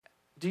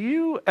Do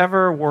you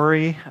ever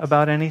worry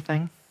about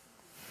anything?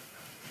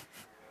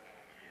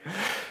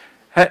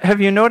 Have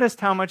you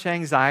noticed how much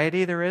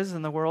anxiety there is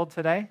in the world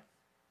today?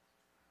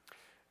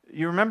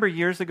 You remember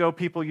years ago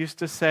people used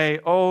to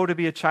say, "Oh, to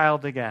be a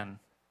child again."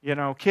 You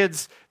know,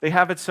 kids, they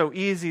have it so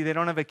easy, they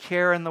don't have a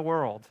care in the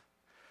world.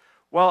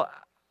 Well,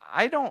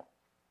 I don't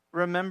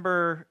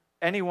remember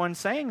anyone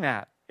saying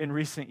that in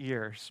recent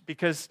years,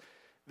 because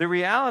the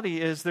reality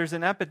is there's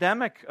an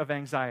epidemic of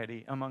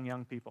anxiety among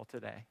young people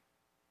today.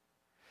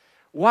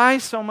 Why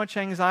so much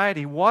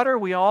anxiety? What are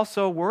we all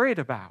so worried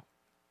about?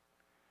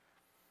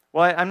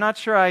 Well, I'm not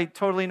sure I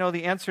totally know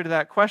the answer to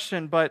that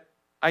question, but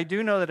I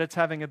do know that it's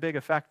having a big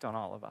effect on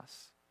all of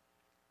us.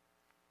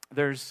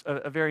 There's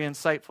a very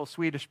insightful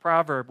Swedish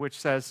proverb which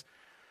says,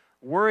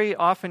 "Worry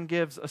often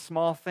gives a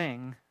small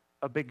thing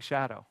a big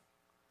shadow."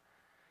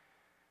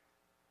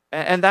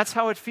 And that's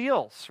how it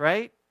feels,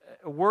 right?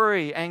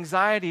 Worry,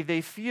 anxiety,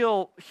 they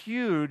feel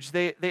huge.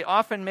 They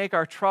often make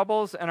our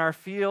troubles and our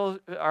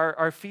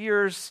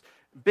fears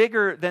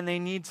bigger than they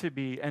need to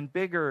be and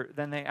bigger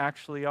than they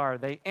actually are.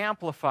 They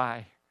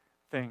amplify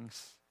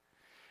things.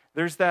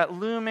 There's that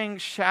looming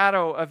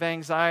shadow of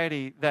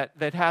anxiety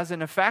that has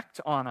an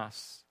effect on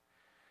us.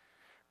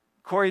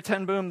 Corrie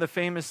ten Boom, the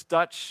famous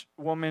Dutch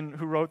woman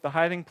who wrote The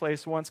Hiding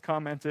Place, once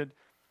commented,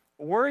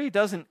 "Worry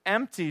doesn't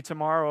empty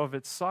tomorrow of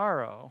its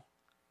sorrow.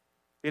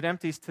 It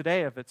empties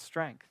today of its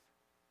strength."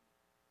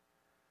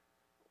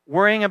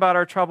 Worrying about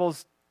our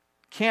troubles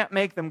can't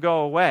make them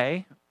go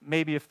away.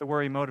 Maybe if the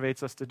worry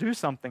motivates us to do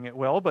something, it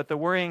will, but the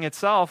worrying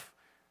itself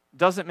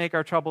doesn't make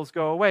our troubles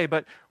go away.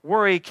 But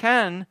worry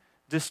can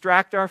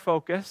distract our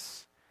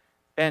focus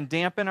and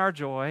dampen our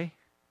joy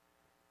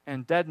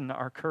and deaden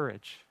our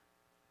courage.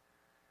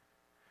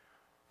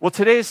 Well,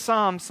 today's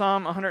Psalm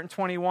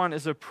 121,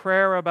 is a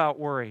prayer about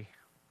worry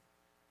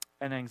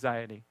and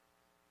anxiety.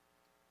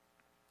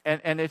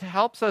 And it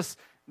helps us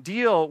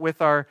deal with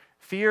our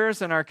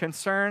fears and our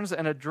concerns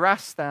and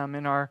address them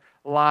in our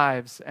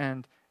lives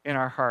and in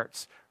our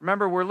hearts.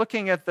 Remember, we're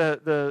looking at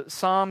the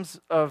Psalms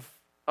of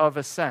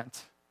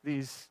Ascent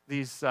these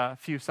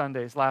few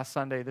Sundays, last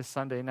Sunday, this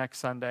Sunday, next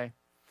Sunday.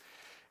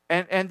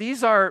 And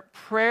these are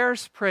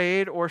prayers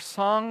prayed or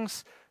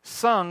songs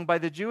sung by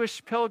the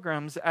Jewish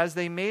pilgrims as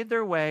they made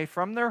their way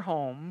from their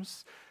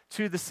homes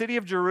to the city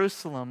of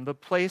Jerusalem, the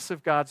place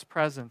of God's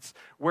presence,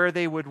 where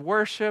they would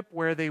worship,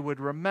 where they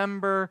would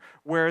remember,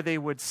 where they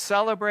would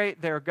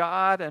celebrate their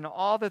God and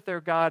all that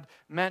their God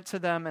meant to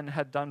them and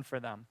had done for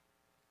them.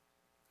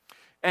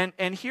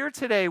 And here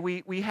today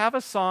we have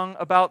a song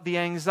about the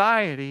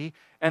anxiety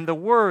and the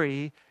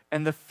worry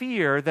and the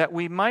fear that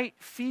we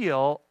might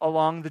feel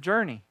along the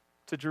journey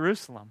to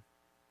Jerusalem.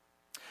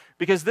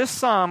 Because this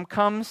psalm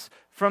comes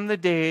from the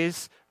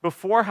days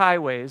before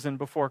highways and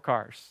before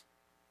cars.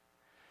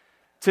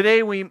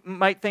 Today we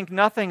might think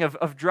nothing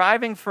of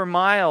driving for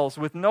miles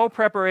with no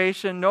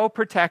preparation, no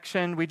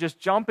protection. We just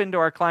jump into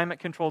our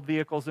climate-controlled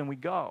vehicles and we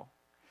go.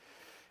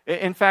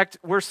 In fact,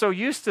 we're so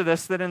used to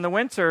this that in the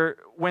winter,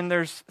 when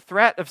there's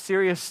threat of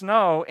serious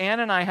snow, Ann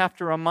and I have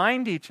to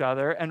remind each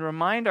other and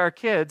remind our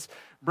kids,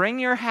 bring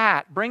your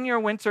hat, bring your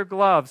winter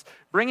gloves,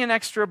 bring an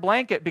extra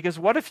blanket, because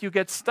what if you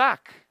get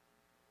stuck?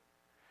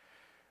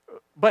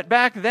 But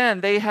back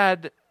then, they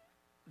had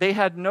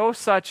no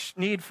such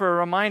need for a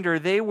reminder.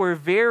 They were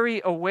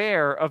very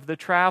aware of the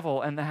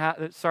travel and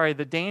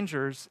the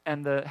dangers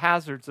and the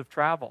hazards of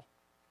travel.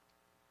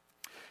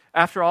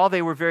 After all,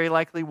 they were very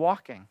likely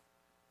walking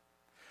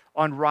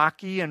on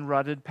rocky and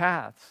rutted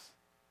paths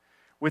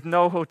with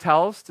no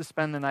hotels to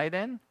spend the night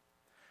in,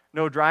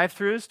 no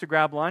drive-thrus to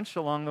grab lunch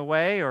along the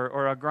way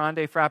or a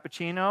grande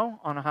frappuccino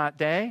on a hot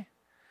day.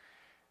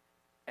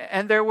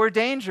 And there were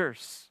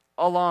dangers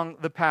along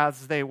the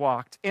paths they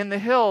walked. In the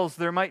hills,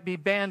 there might be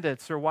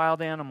bandits or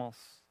wild animals.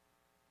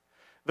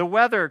 The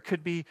weather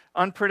could be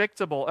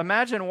unpredictable.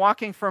 Imagine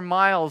walking for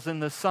miles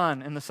in the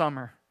sun in the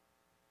summer.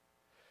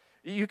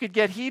 You could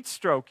get heat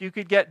stroke. You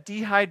could get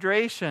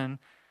dehydration.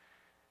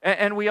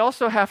 And we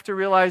also have to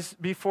realize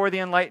before the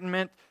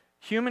Enlightenment,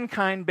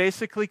 humankind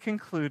basically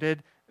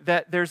concluded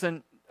that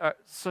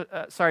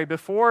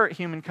before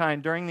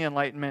humankind during the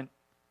Enlightenment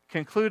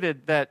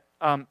concluded that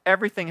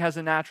everything has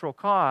a natural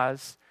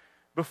cause.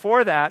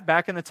 Before that,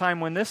 back in the time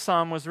when this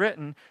psalm was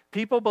written,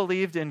 people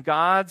believed in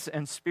gods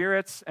and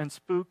spirits and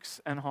spooks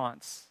and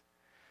haunts.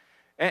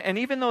 And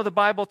even though the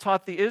Bible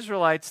taught the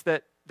Israelites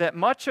that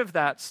much of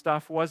that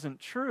stuff wasn't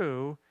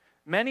true,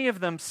 many of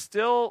them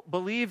still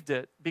believed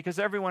it because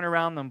everyone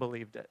around them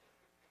believed it.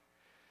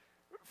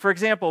 For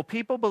example,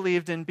 people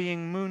believed in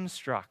being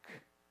moonstruck,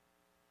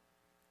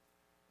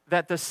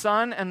 that the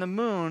sun and the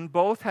moon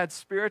both had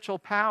spiritual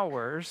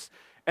powers,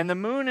 and the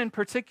moon in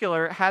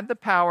particular had the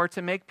power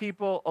to make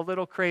people a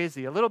little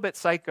crazy, a little bit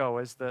psycho,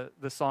 as the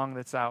song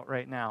that's out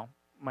right now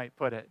might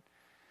put it.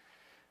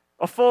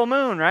 A full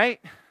moon,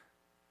 right?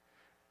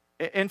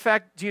 In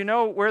fact, do you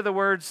know where the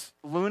words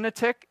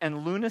lunatic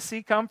and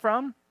lunacy come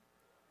from?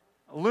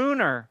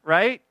 Lunar,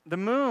 right? The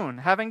moon,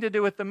 having to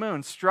do with the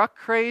moon, struck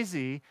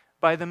crazy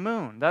by the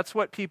moon. That's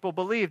what people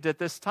believed at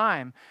this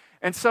time.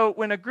 And so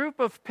when a group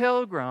of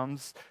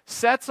pilgrims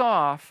sets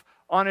off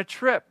on a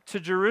trip to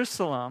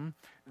Jerusalem,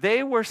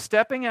 they were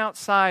stepping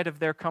outside of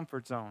their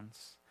comfort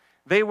zones.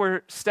 They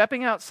were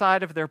stepping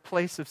outside of their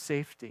place of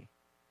safety.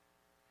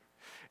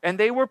 And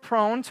they were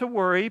prone to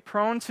worry,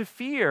 prone to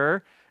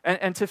fear,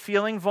 and to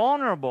feeling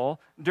vulnerable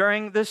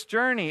during this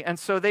journey. And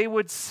so they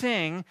would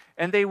sing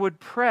and they would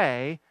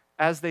pray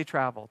as they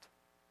traveled.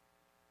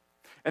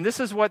 And this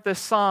is what this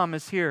psalm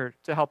is here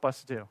to help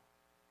us do.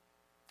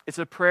 It's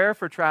a prayer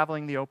for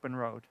traveling the open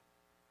road.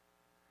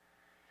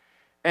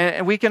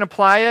 And we can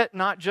apply it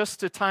not just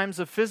to times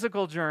of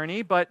physical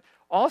journey, but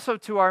also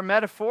to our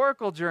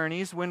metaphorical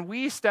journeys when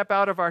we step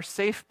out of our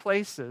safe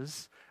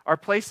places, our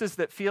places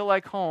that feel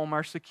like home,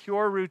 our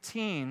secure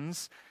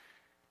routines,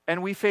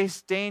 and we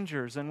face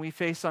dangers, and we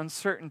face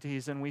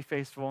uncertainties, and we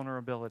face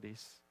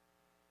vulnerabilities.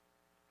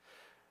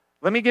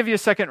 Let me give you a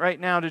second right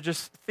now to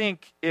just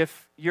think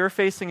if you're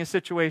facing a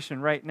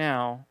situation right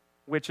now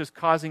which is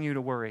causing you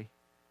to worry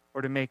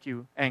or to make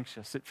you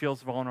anxious. It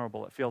feels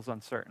vulnerable. It feels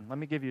uncertain. Let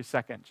me give you a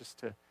second just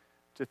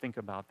to think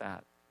about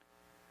that.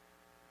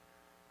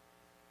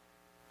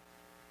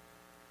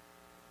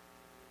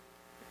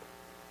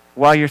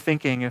 While you're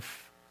thinking,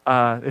 if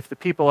the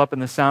people up in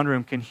the sound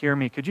room can hear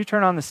me, could you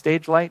turn on the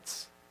stage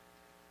lights?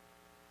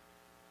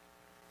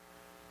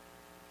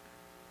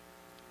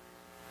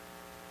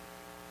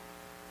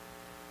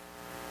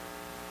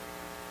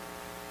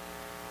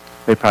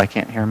 They probably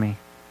can't hear me.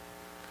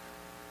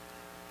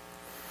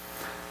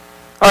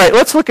 All right,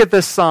 let's look at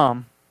this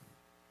psalm.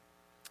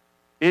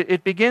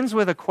 It begins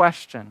with a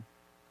question.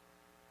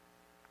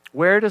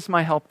 Where does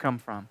my help come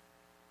from?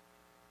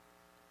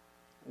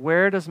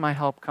 Where does my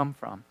help come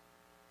from?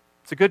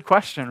 It's a good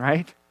question,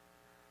 right?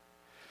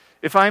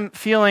 If I'm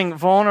feeling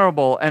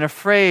vulnerable and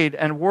afraid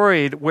and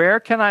worried, where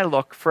can I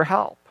look for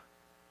help?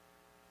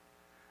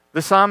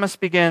 The psalmist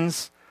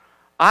begins,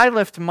 I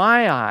lift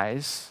my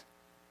eyes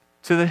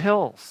to the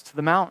hills, to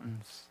the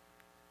mountains.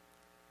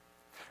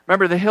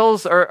 Remember, the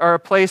hills are a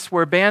place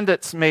where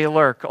bandits may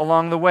lurk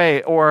along the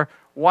way, or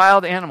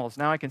wild animals.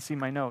 Now I can see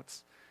my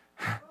notes.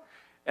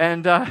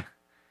 And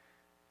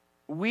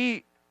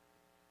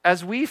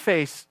as we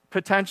face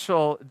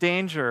potential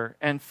danger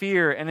and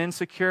fear and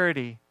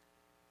insecurity,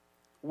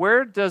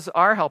 where does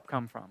our help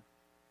come from?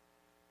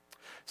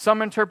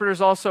 Some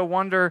interpreters also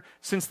wonder,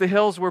 since the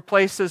hills were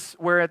places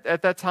where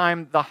at that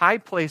time the high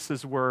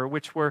places were,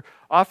 which were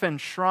often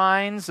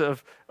shrines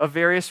of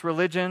various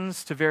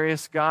religions to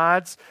various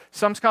gods,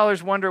 some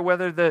scholars wonder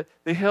whether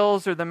the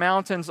hills or the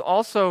mountains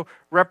also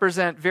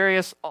represent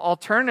various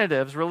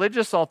alternatives,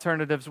 religious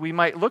alternatives we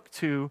might look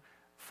to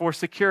for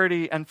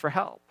security and for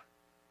help.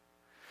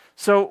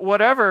 So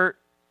whatever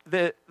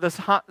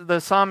the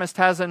psalmist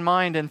has in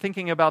mind in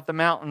thinking about the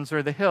mountains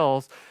or the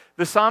hills,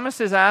 the psalmist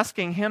is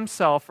asking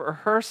himself or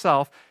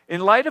herself,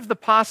 in light of the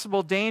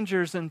possible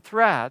dangers and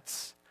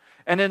threats,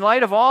 and in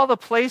light of all the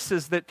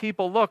places that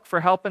people look for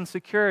help and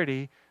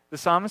security, the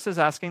psalmist is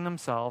asking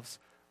themselves,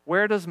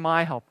 where does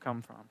my help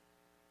come from?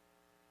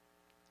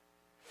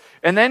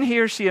 And then he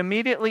or she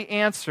immediately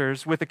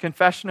answers with a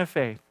confession of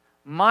faith,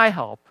 my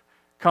help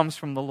comes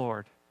from the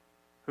Lord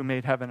who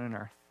made heaven and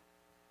earth.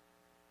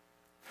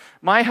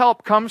 My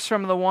help comes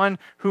from the one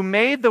who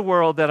made the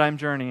world that I'm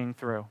journeying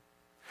through.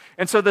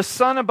 And so the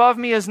sun above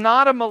me is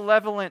not a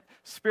malevolent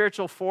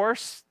spiritual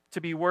force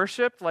to be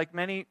worshipped like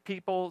many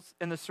people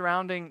in the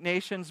surrounding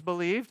nations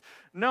believed.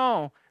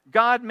 No,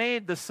 God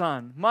made the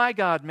sun. My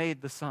God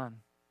made the sun.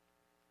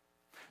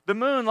 The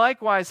moon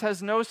likewise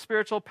has no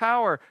spiritual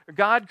power.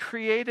 God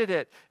created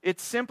it. It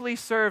simply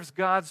serves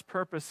God's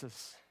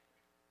purposes.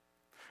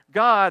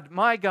 God,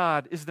 my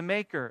God, is the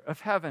maker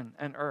of heaven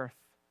and earth.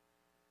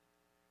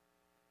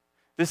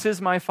 This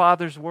is my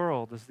Father's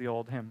world, as the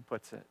old hymn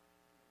puts it.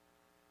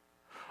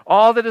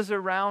 All that is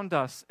around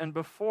us and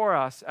before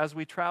us as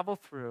we travel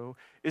through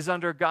is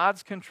under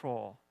God's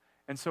control,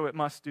 and so it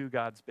must do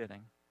God's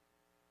bidding.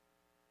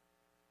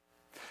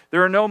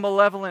 There are no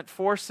malevolent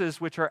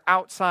forces which are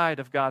outside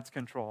of God's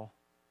control.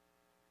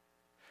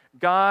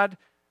 God,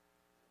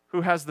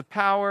 who has the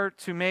power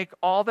to make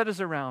all that is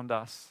around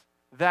us,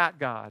 that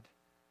God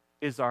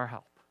is our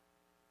help.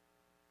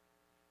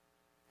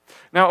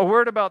 Now, a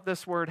word about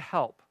this word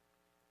help.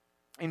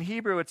 In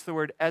Hebrew, it's the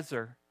word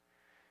ezer.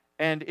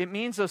 And it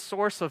means a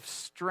source of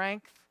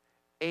strength,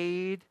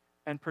 aid,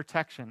 and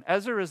protection.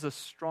 Ezer is a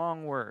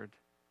strong word.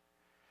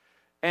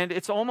 And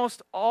it's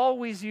almost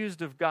always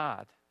used of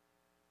God.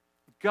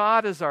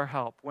 God is our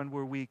help when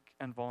we're weak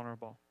and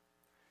vulnerable.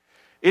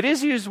 It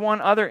is used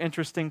one other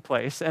interesting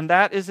place, and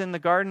that is in the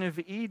Garden of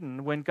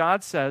Eden when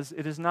God says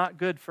it is not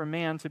good for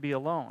man to be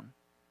alone.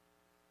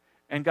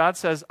 And God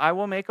says, I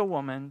will make a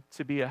woman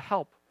to be a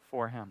help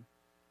for him.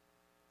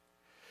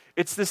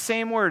 It's the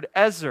same word,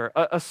 ezer,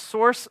 a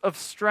source of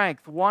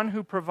strength, one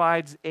who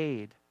provides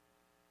aid.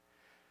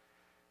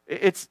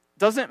 It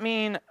doesn't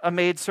mean a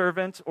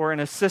maidservant or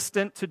an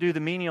assistant to do the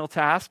menial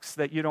tasks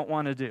that you don't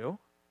want to do.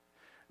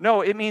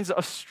 No, it means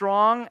a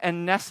strong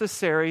and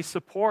necessary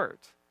support.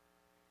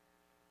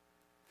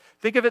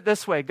 Think of it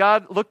this way.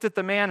 God looked at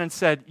the man and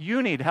said,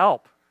 you need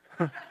help.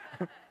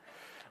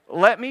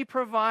 Let me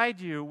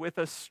provide you with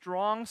a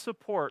strong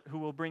support who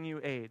will bring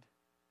you aid.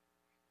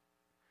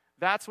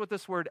 That's what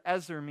this word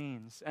Ezer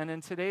means. And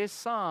in today's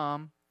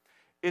psalm,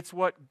 it's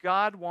what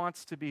God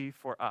wants to be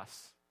for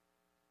us.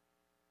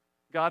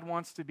 God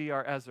wants to be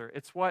our Ezer.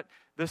 It's what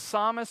the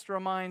psalmist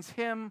reminds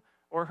him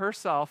or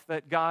herself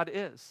that God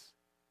is.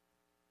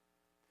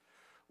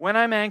 When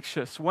I'm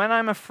anxious, when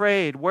I'm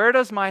afraid, where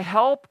does my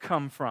help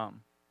come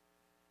from?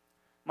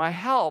 My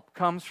help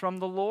comes from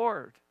the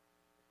Lord.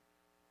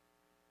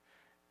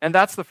 And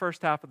that's the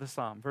first half of the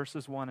psalm,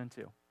 verses 1 and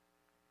 2.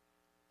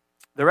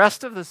 The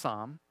rest of the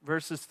psalm,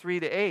 verses 3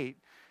 to 8,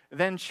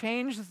 then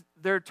change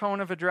their tone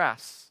of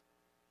address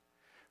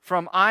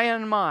from I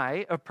and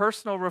my, a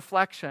personal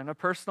reflection, a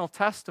personal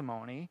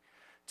testimony,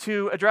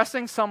 to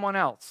addressing someone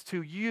else,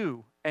 to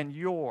you and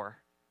your.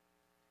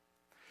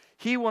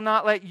 He will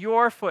not let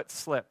your foot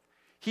slip.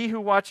 He who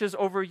watches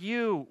over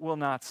you will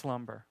not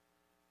slumber.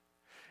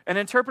 And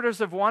interpreters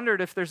have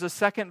wondered if there's a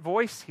second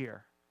voice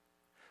here,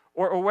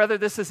 or whether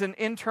this is an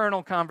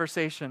internal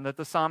conversation that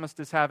the psalmist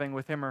is having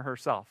with him or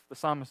herself. The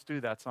psalmists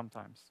do that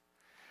sometimes.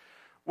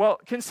 Well,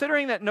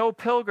 considering that no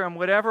pilgrim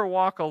would ever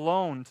walk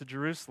alone to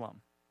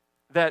Jerusalem,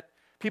 that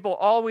people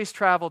always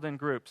traveled in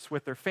groups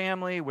with their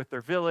family, with their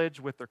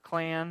village, with their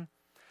clan,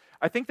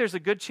 I think there's a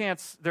good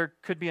chance there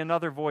could be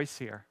another voice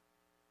here,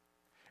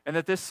 and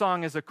that this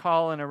song is a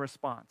call and a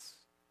response.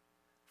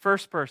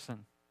 First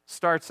person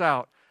starts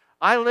out,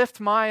 I lift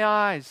my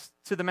eyes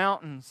to the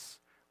mountains.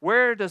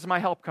 Where does my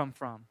help come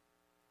from?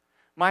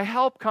 My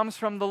help comes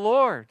from the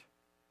Lord,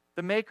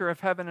 the maker of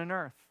heaven and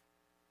earth.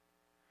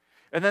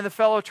 And then the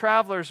fellow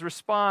travelers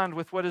respond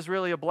with what is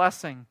really a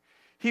blessing.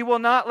 He will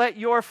not let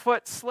your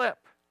foot slip.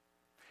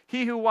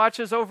 He who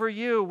watches over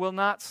you will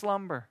not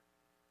slumber.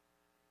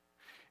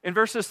 In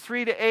verses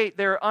 3 to 8,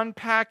 they're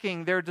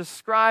unpacking, they're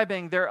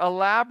describing, they're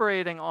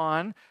elaborating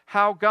on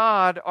how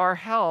God, our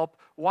help,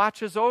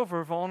 watches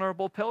over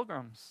vulnerable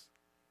pilgrims.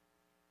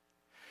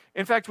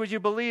 In fact, would you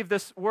believe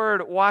this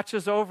word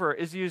watches over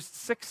is used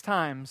 6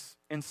 times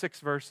in 6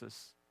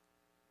 verses?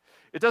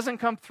 It doesn't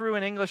come through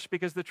in English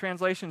because the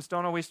translations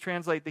don't always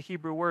translate the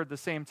Hebrew word the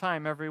same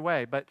time every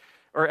way,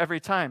 or every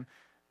time,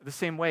 the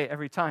same way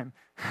every time.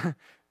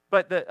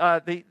 But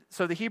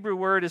so the Hebrew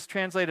word is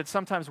translated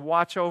sometimes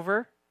watch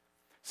over,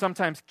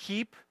 sometimes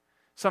keep,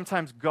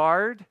 sometimes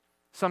guard,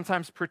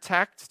 sometimes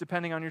protect,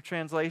 depending on your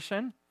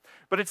translation.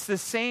 But it's the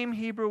same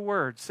Hebrew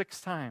word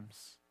 6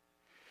 times.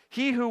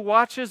 He who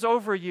watches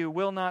over you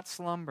will not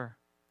slumber.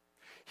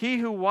 He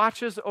who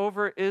watches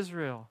over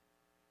Israel.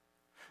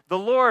 The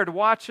Lord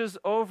watches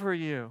over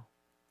you.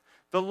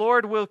 The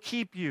Lord will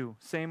keep you.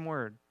 Same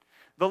word.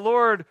 The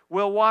Lord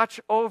will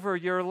watch over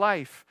your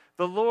life.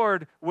 The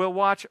Lord will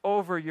watch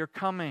over your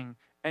coming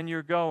and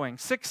your going.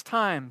 6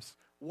 times.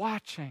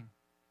 Watching.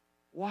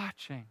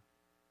 Watching.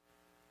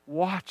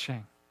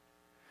 Watching.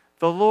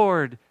 The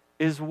Lord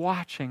is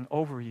watching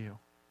over you.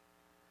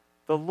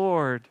 The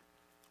Lord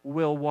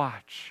will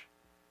watch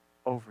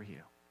over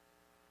you.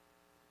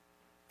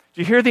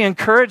 Do you hear the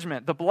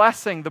encouragement, the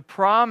blessing, the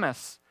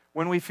promise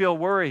when we feel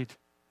worried?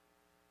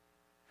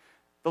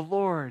 The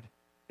Lord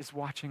is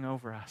watching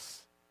over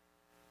us.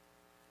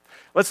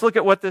 Let's look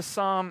at what this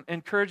psalm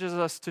encourages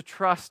us to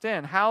trust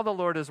in, how the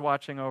Lord is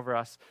watching over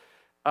us,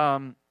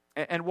 and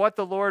what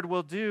the Lord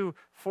will do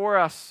for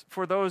us,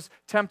 for those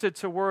tempted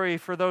to worry,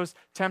 for those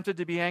tempted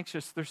to be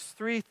anxious. There's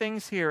 3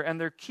 things here,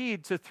 and they're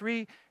keyed to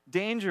 3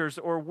 dangers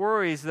or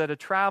worries that a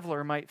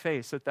traveler might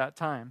face at that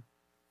time.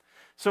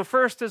 So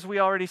first, as we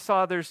already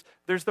saw, there's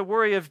the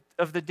worry of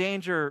the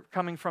danger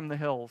coming from the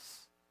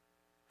hills.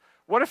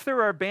 What if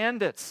there are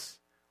bandits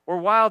or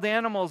wild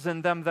animals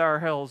in them there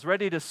hills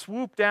ready to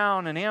swoop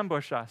down and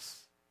ambush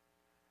us?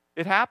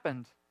 It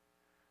happened.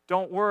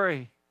 Don't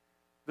worry,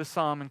 the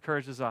psalm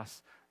encourages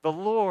us. The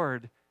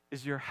Lord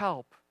is your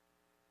help.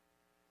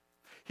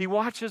 He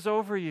watches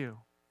over you,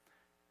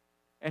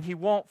 and he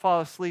won't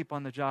fall asleep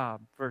on the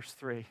job, verse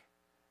 3.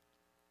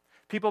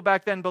 People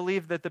back then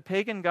believed that the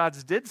pagan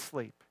gods did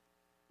sleep.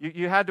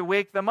 You had to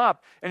wake them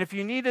up. And if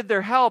you needed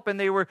their help and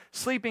they were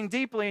sleeping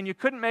deeply and you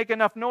couldn't make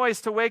enough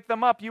noise to wake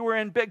them up, you were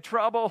in big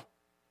trouble.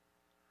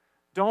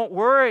 Don't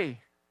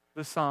worry,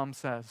 the psalm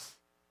says.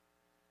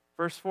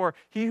 Verse 4,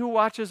 he who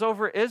watches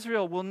over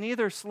Israel will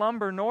neither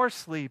slumber nor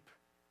sleep.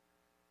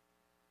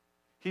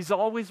 He's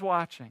always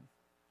watching,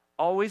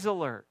 always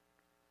alert,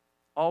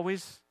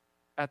 always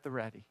at the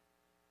ready.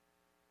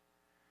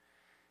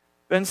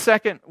 Then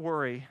second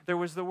worry, there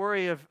was the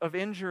worry of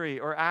injury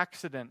or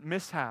accident,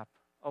 mishap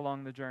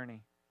along the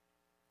journey.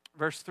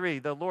 Verse 3,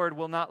 the Lord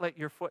will not let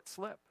your foot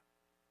slip.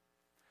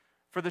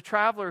 For the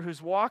traveler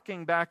who's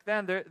walking back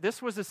then,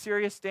 this was a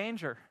serious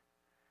danger.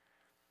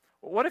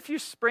 What if you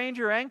sprained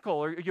your ankle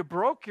or you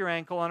broke your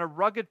ankle on a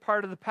rugged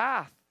part of the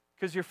path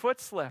because your foot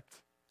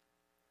slipped?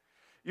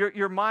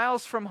 You're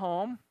miles from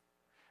home.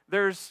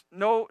 There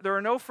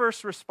are no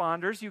first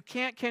responders. You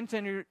can't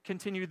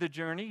continue the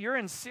journey. You're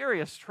in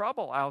serious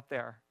trouble out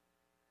there.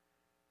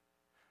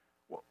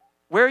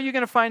 Where are you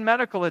going to find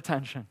medical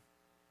attention?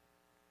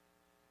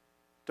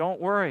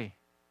 Don't worry,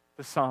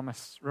 the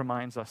psalmist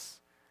reminds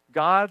us.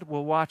 God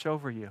will watch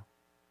over you.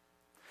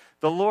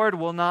 The Lord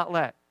will not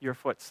let your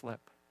foot slip.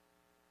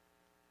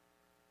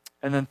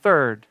 And then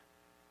third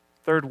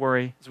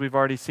worry, as we've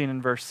already seen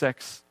in verse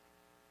 6,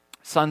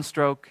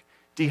 sunstroke,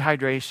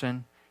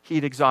 dehydration,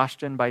 heat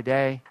exhaustion by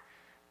day,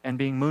 and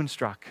being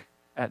moonstruck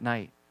at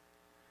night.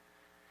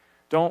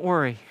 Don't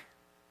worry,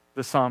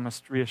 the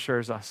psalmist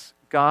reassures us.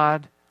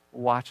 God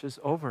watches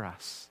over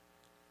us.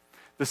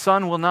 The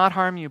sun will not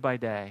harm you by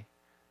day,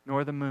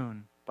 nor the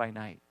moon by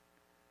night.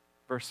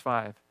 Verse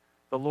 5,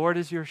 the Lord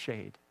is your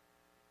shade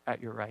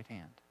at your right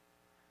hand.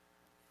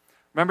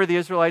 Remember the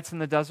Israelites in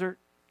the desert,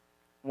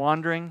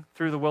 wandering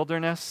through the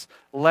wilderness,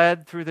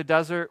 led through the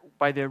desert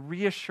by the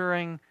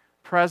reassuring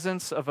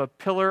presence of a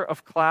pillar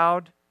of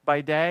cloud by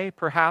day,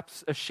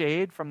 perhaps a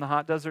shade from the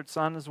hot desert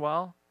sun as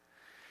well,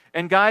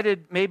 and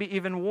guided, maybe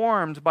even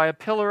warmed by a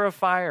pillar of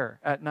fire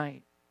at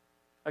night.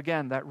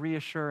 Again, that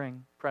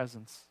reassuring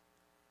presence.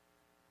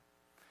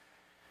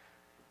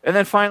 And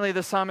then finally,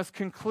 the psalmist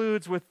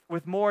concludes with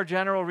more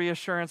general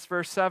reassurance.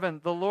 Verse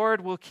 7, the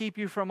Lord will keep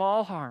you from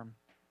all harm,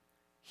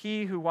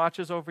 he who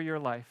watches over your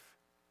life.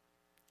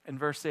 And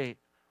verse 8,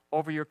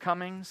 over your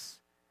comings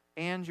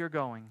and your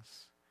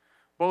goings,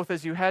 both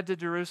as you head to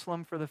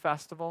Jerusalem for the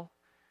festival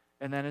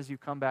and then as you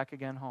come back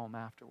again home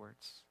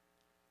afterwards,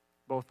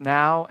 both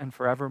now and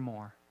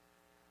forevermore.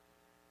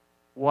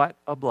 What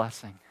a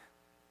blessing.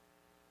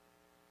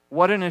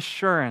 What an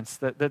assurance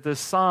that this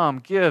psalm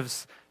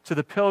gives to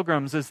the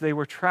pilgrims as they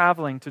were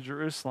traveling to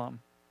Jerusalem.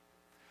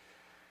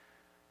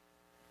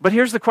 But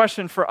here's the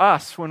question for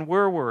us when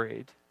we're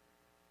worried,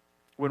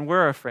 when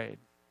we're afraid.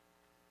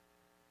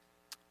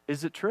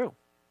 Is it true?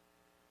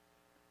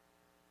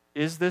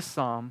 Is this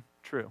psalm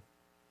true?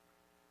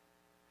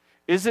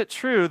 Is it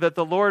true that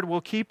the Lord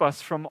will keep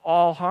us from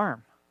all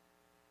harm,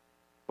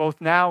 both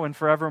now and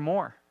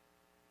forevermore?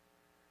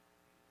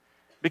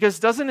 Because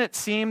doesn't it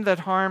seem that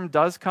harm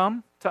does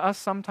come to us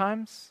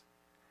sometimes?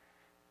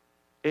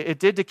 It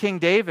did to King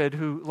David,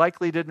 who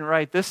likely didn't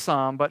write this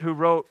psalm, but who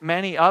wrote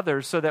many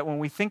others, so that when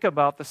we think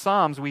about the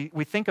Psalms, we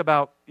think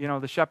about,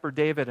 the shepherd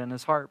David and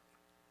his harp.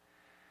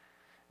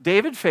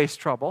 David faced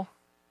trouble.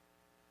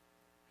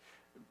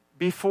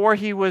 Before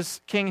he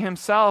was king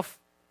himself,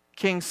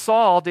 King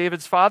Saul,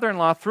 David's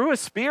father-in-law, threw a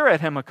spear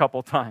at him a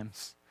couple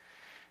times,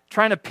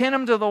 trying to pin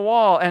him to the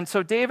wall. And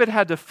so David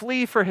had to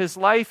flee for his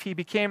life. He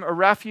became a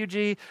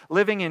refugee,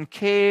 living in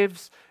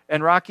caves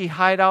and rocky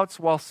hideouts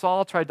while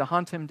Saul tried to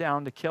hunt him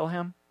down to kill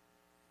him.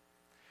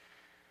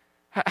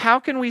 How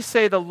can we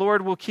say the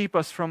Lord will keep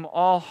us from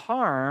all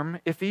harm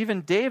if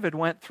even David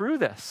went through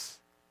this?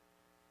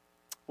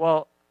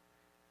 Well,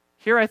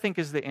 here I think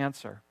is the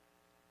answer.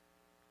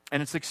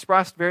 And it's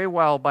expressed very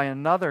well by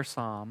another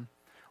psalm,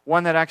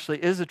 one that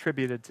actually is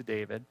attributed to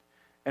David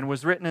and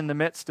was written in the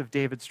midst of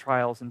David's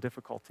trials and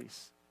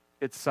difficulties.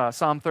 It's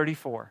Psalm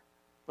 34.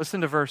 Listen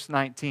to verse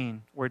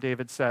 19, where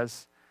David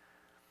says,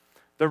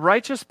 the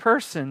righteous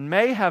person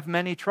may have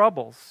many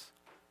troubles,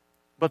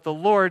 but the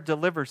Lord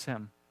delivers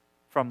him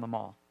from them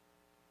all.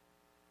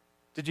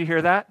 Did you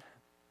hear that?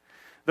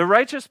 The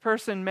righteous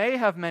person may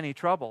have many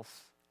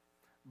troubles,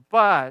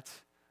 but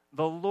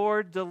the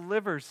Lord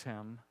delivers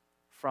him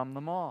from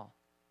them all.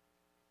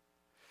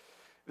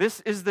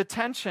 This is the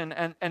tension,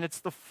 and it's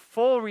the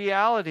full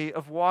reality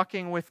of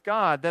walking with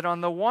God, that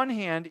on the one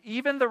hand,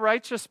 even the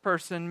righteous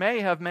person may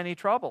have many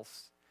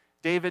troubles.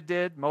 David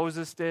did,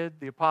 Moses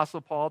did, the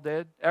Apostle Paul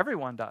did,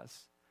 everyone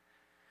does.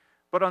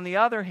 But on the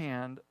other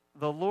hand,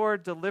 the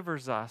Lord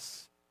delivers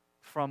us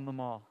from them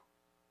all.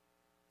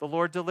 The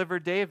Lord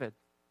delivered David.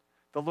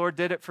 The Lord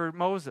did it for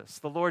Moses.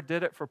 The Lord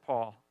did it for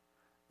Paul.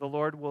 The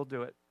Lord will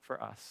do it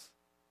for us.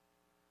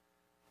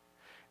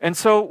 And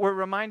so we're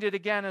reminded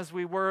again, as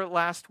we were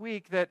last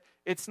week, that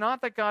it's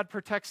not that God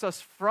protects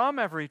us from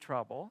every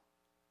trouble,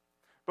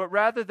 but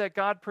rather that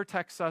God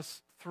protects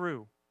us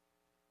through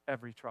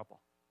every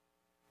trouble.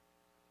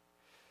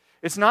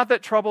 It's not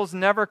that troubles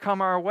never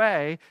come our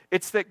way.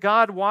 It's that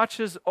God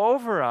watches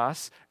over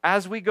us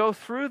as we go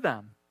through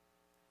them.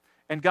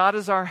 And God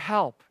is our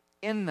help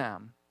in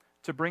them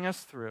to bring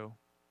us through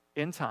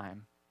in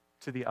time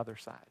to the other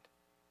side.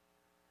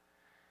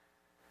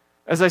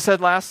 As I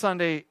said last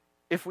Sunday,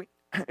 if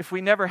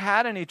we never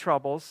had any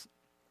troubles,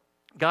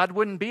 God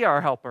wouldn't be our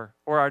helper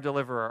or our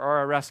deliverer or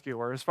our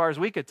rescuer, as far as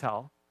we could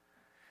tell.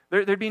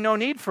 There'd be no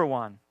need for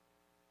one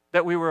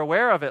that we were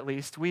aware of, at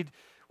least. We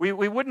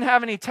wouldn't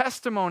have any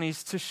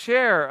testimonies to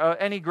share,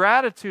 any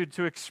gratitude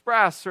to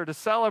express or to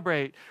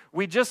celebrate.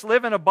 We just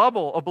live in a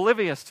bubble,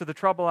 oblivious to the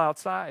trouble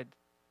outside.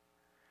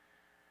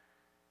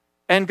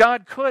 And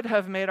God could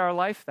have made our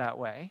life that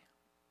way,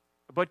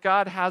 but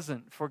God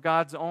hasn't, for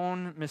God's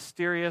own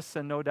mysterious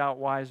and no doubt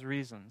wise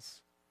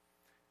reasons,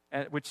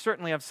 which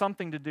certainly have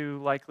something to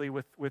do, likely,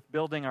 with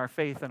building our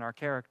faith and our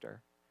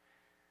character.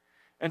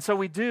 And so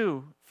we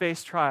do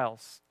face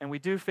trials, and we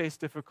do face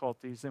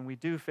difficulties, and we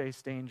do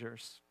face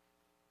dangers.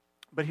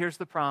 But here's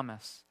the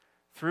promise.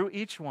 Through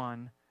each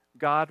one,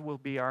 God will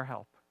be our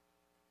help.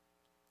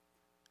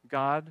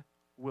 God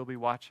will be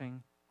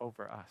watching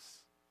over us.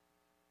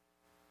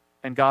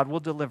 And God will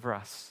deliver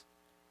us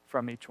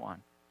from each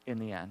one. in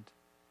the end.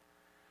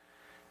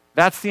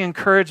 That's the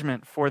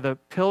encouragement for the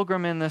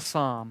pilgrim in this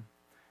psalm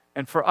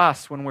and for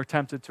us when we're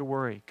tempted to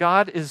worry.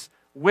 God is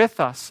with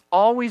us,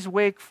 always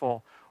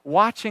wakeful,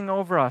 watching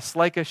over us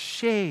like a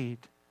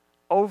shade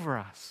over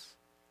us.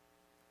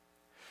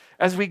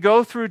 As we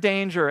go through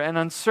danger and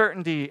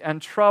uncertainty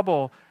and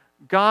trouble,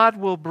 God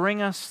will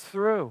bring us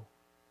through.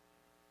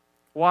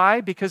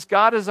 Why? Because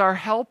God is our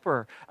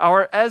helper,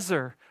 our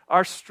Ezer,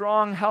 our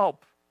strong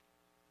help.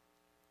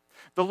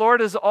 The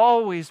Lord is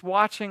always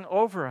watching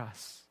over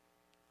us.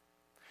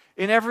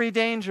 In every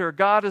danger,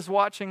 God is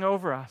watching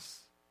over us.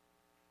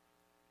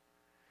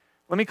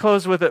 Let me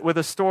close with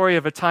a story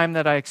of a time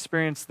that I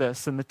experienced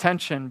this and the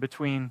tension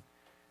between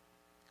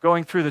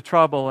going through the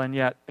trouble and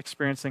yet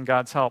experiencing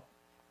God's help.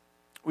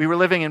 We were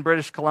living in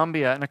British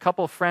Columbia, and a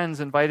couple of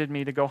friends invited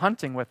me to go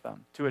hunting with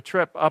them to a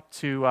trip up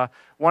to,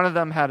 one of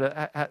them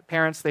had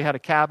parents, they had a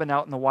cabin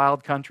out in the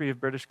wild country of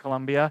British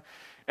Columbia,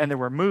 and there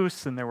were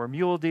moose and there were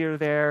mule deer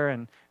there,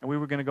 and we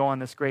were going to go on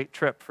this great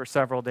trip for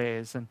several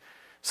days. And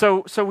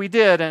so we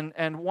did,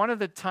 and one of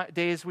the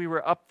days we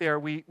were up there,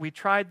 we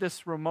tried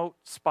this remote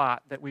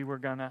spot that we were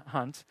going to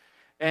hunt,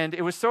 and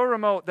it was so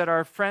remote that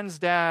our friend's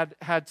dad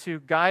had to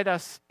guide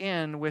us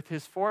in with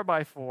his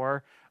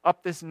 4x4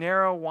 up this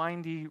narrow,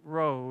 windy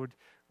road,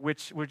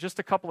 which were just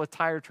a couple of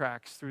tire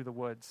tracks through the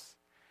woods.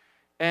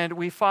 And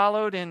we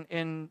followed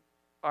in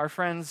our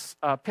friend's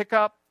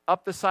pickup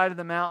up the side of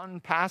the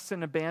mountain, past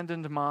an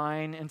abandoned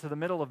mine, into the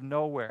middle of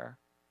nowhere.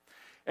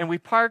 And we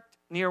parked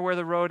near where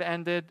the road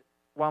ended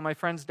while my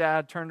friend's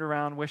dad turned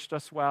around, wished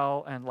us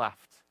well, and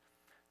left.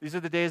 These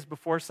are the days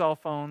before cell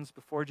phones,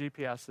 before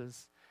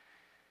GPSs.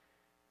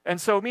 And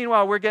so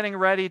meanwhile, we're getting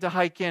ready to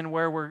hike in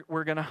where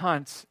we're going to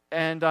hunt.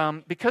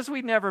 And because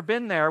we'd never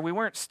been there, we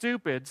weren't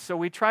stupid, so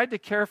we tried to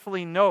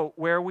carefully note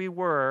where we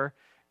were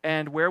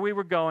and where we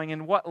were going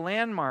and what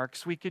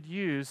landmarks we could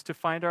use to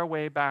find our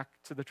way back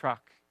to the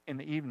truck in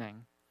the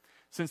evening,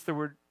 since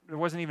there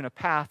wasn't even a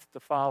path to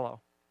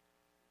follow.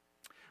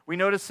 We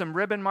noticed some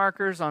ribbon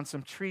markers on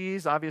some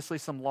trees. Obviously,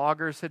 some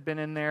loggers had been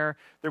in there.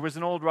 There was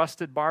an old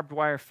rusted barbed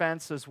wire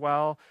fence as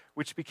well,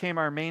 which became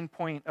our main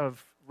point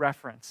of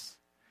reference.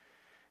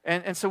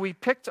 And so we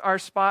picked our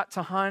spot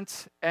to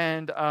hunt,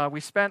 and we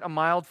spent a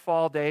mild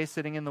fall day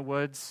sitting in the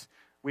woods.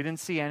 We didn't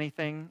see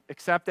anything,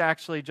 except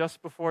actually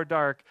just before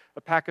dark,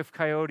 a pack of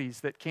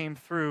coyotes that came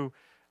through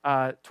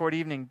toward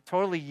evening,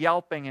 totally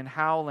yelping and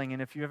howling.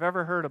 And if you've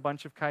ever heard a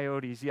bunch of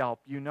coyotes yelp,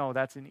 you know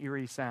that's an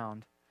eerie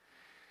sound.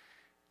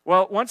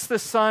 Well, once the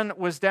sun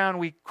was down,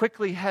 we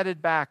quickly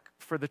headed back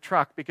for the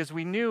truck because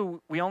we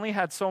knew we only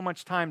had so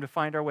much time to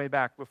find our way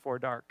back before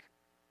dark.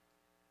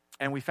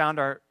 And we found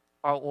our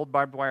old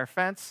barbed wire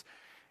fence,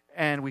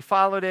 and we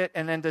followed it.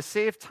 And then to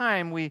save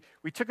time, we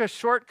took a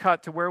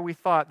shortcut to where we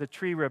thought the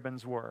tree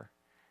ribbons were.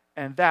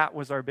 And that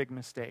was our big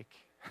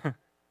mistake.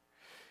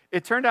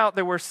 It turned out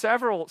there were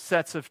several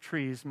sets of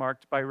trees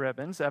marked by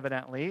ribbons,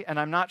 evidently, and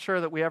I'm not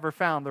sure that we ever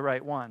found the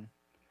right one.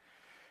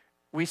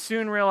 We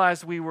soon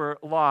realized we were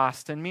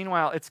lost, and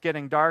meanwhile, it's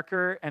getting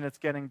darker,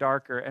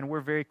 and we're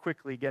very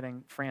quickly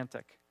getting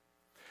frantic.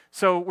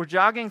 So we're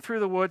jogging through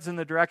the woods in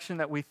the direction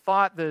that we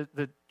thought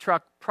the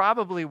truck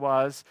probably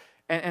was,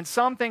 and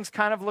some things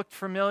kind of looked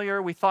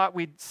familiar. We thought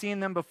we'd seen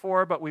them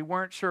before, but we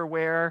weren't sure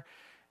where.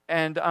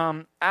 And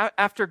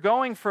after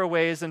going for a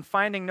ways and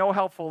finding no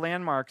helpful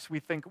landmarks,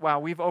 we think, wow,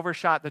 we've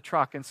overshot the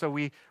truck. And so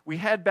we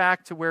head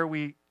back to where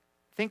we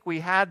think we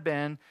had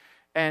been,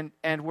 and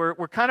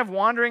we're kind of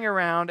wandering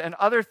around, and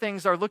other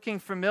things are looking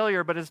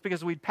familiar, but it's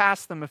because we'd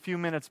passed them a few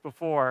minutes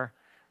before,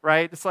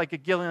 right? It's like a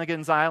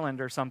Gilligan's Island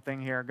or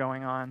something here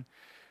going on.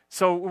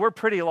 So we're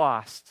pretty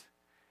lost.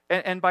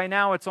 And by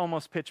now, it's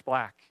almost pitch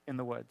black in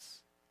the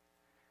woods.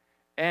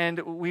 And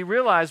we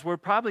realize we're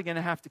probably going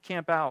to have to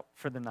camp out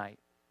for the night.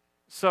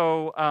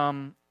 So,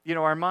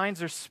 our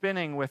minds are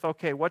spinning with,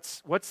 okay,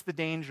 what's the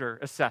danger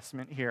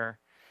assessment here?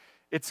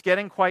 It's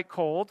getting quite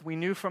cold. We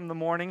knew from the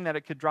morning that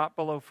it could drop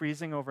below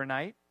freezing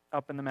overnight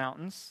up in the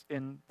mountains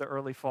in the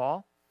early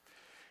fall.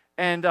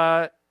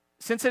 And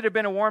since it had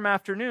been a warm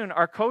afternoon,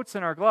 our coats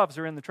and our gloves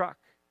are in the truck.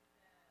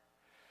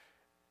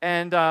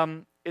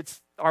 And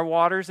it's our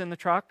water's in the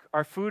truck.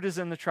 Our food is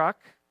in the truck.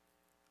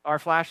 Our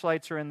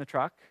flashlights are in the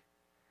truck.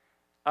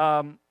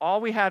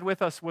 All we had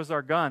with us was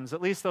our guns.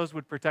 At least those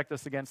would protect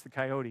us against the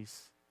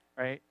coyotes,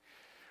 right?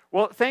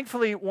 Well,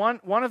 thankfully,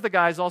 one of the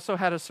guys also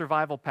had a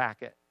survival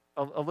packet.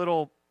 A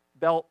little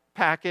belt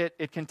packet.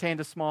 It contained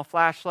a small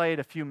flashlight,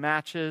 a few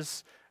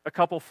matches, a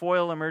couple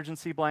foil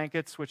emergency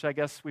blankets, which I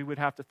guess we would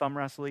have to thumb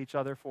wrestle each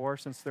other for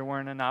since there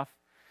weren't enough.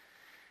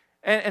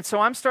 And so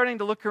I'm starting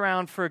to look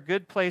around for a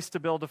good place to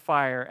build a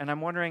fire, and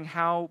I'm wondering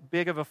how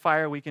big of a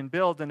fire we can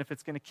build and if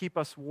it's going to keep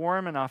us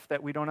warm enough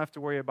that we don't have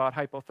to worry about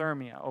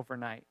hypothermia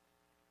overnight.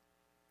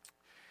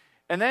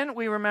 And then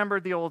we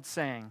remembered the old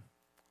saying,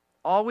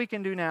 all we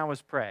can do now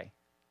is pray.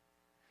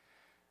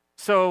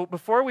 So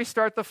before we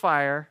start the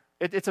fire,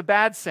 it's a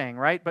bad saying,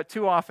 right? But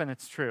too often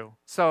it's true.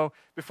 So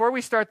before we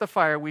start the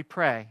fire, we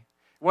pray.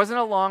 It wasn't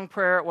a long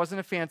prayer. It wasn't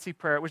a fancy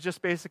prayer. It was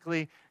just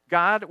basically,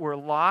 God, we're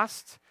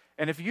lost.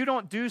 And if you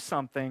don't do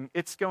something,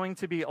 it's going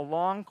to be a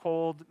long,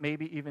 cold,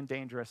 maybe even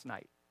dangerous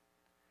night.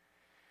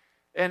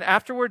 And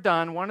after we're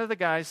done, one of the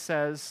guys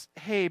says,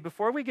 hey,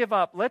 before we give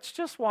up, let's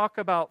just walk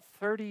about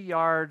 30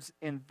 yards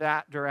in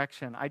that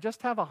direction. I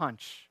just have a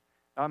hunch.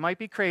 It might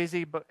be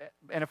crazy,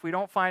 and if we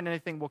don't find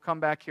anything, we'll come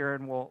back here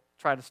and we'll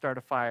try to start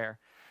a fire.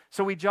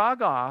 So we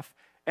jog off,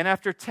 and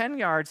after 10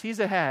 yards, he's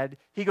ahead.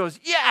 He goes,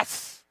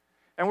 yes!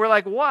 And we're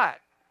like, what?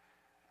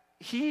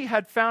 He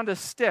had found a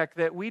stick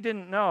that we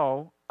didn't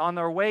know. On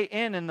our way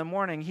in the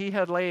morning, he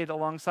had laid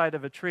alongside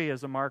of a tree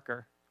as a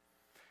marker.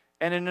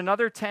 And in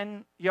another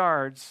 10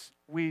 yards,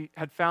 we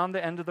had found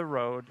the end of the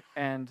road,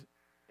 and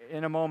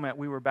in a moment,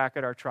 we were back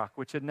at our truck,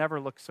 which had never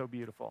looked so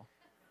beautiful.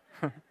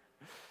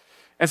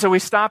 And so we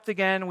stopped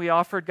again. We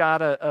offered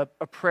God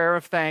a prayer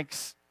of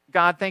thanks.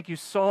 God, thank you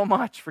so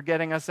much for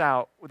getting us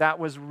out. That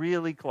was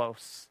really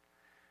close.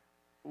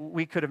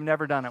 We could have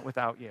never done it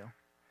without you.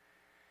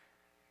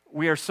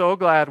 We are so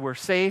glad we're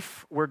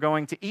safe. We're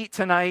going to eat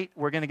tonight.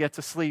 We're going to get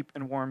to sleep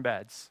in warm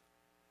beds.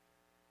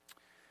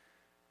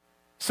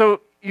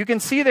 So you can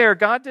see there,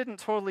 God didn't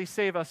totally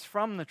save us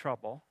from the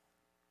trouble,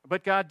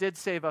 but God did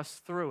save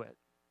us through it.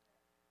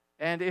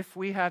 And if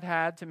we had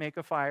had to make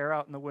a fire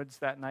out in the woods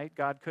that night,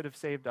 God could have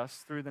saved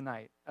us through the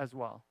night as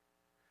well.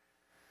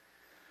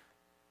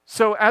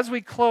 So as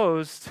we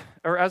close,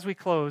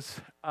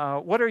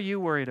 what are you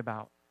worried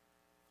about?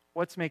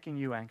 What's making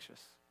you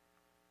anxious?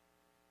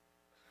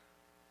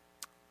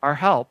 Our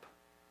help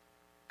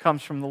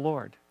comes from the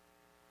Lord,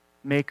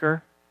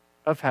 maker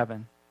of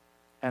heaven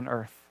and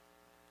earth.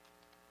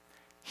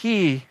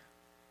 He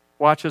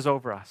watches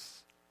over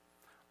us,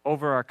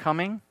 over our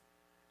coming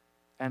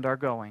and our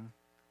going,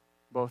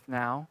 both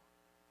now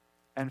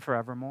and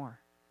forevermore.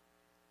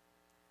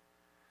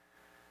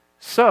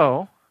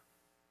 So,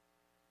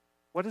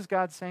 what is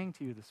God saying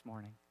to you this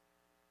morning?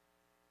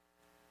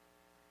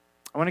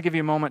 I want to give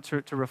you a moment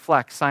to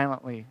reflect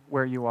silently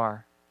where you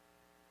are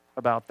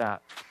about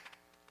that.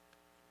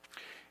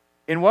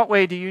 In what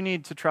way do you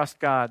need to trust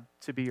God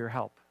to be your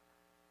help,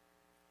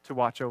 to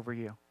watch over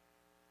you?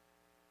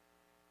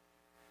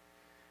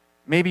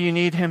 Maybe you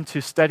need Him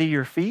to steady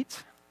your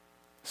feet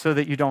so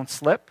that you don't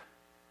slip.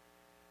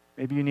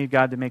 Maybe you need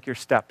God to make your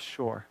steps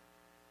sure.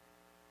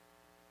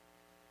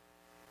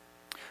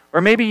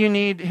 Or maybe you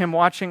need Him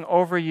watching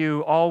over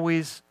you,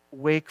 always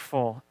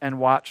wakeful and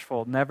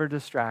watchful, never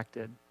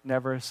distracted,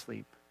 never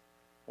asleep,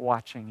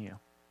 watching you.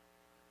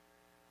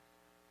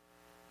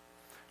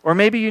 Or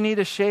maybe you need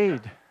a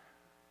shade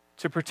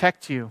to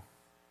protect you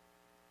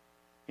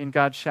in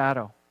God's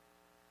shadow,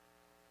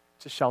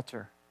 to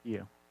shelter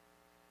you.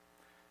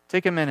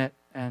 Take a minute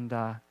and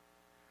I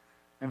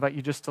invite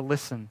you just to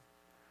listen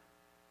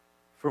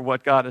for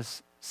what God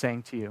is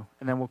saying to you.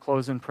 And then we'll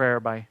close in prayer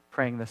by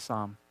praying this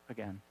psalm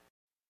again.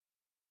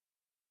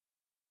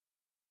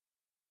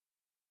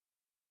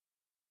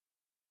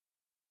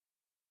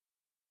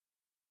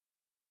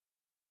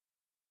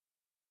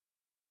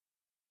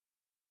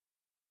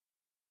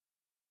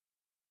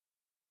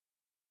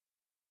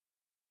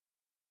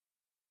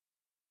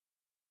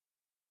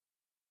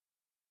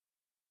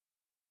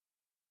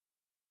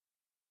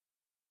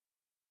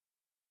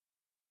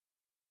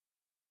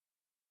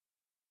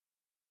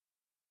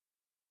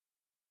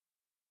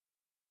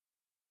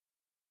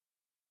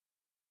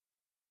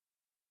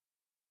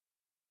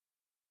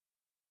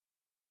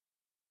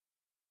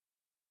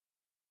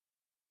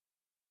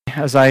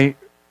 As I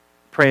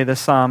pray this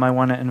psalm, I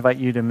want to invite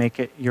you to make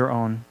it your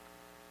own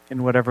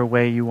in whatever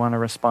way you want to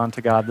respond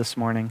to God this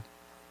morning.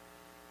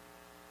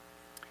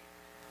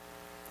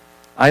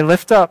 I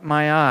lift up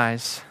my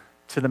eyes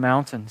to the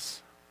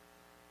mountains.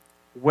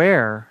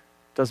 Where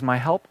does my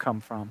help come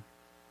from?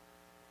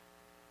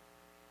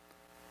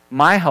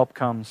 My help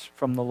comes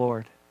from the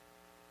Lord,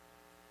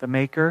 the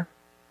maker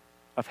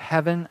of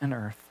heaven and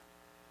earth.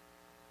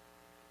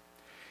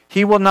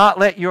 He will not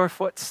let your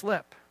foot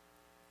slip.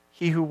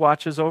 He who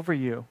watches over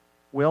you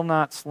will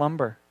not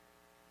slumber.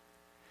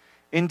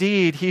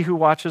 Indeed, he who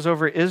watches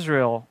over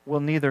Israel will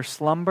neither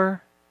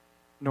slumber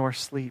nor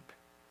sleep.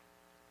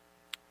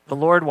 The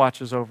Lord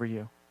watches over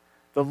you.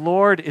 The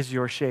Lord is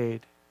your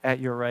shade at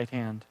your right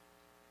hand.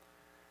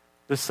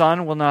 The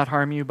sun will not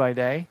harm you by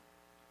day,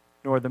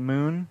 nor the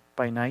moon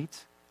by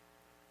night.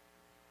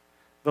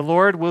 The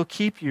Lord will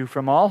keep you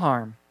from all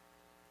harm.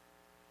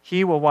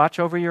 He will watch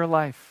over your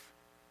life.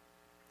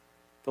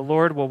 The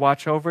Lord will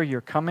watch over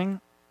your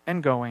coming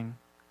and going,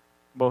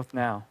 both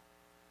now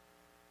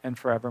and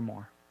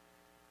forevermore.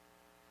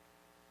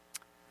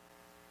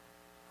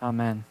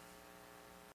 Amen.